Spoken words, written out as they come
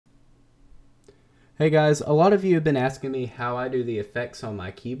Hey guys, a lot of you have been asking me how I do the effects on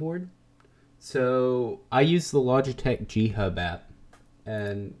my keyboard. So I use the Logitech G512 app,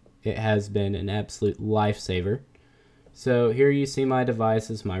 and it has been an absolute lifesaver. So here you see my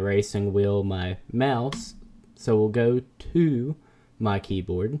devices, my racing wheel, my mouse. So we'll go to my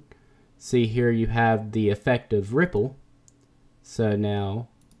keyboard. See here you have the effect of ripple. So now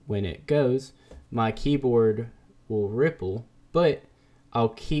when it goes, my keyboard will ripple, but I'll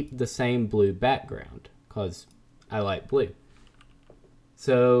keep the same blue background because I like blue.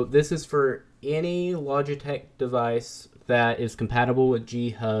 So this is for any Logitech device that is compatible with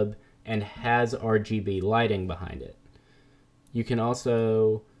G512 and has RGB lighting behind it. You can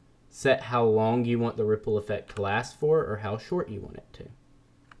also set how long you want the ripple effect to last for or how short you want it to.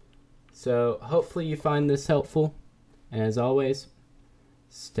 So hopefully you find this helpful, and as always,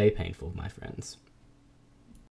 stay painful, my friends.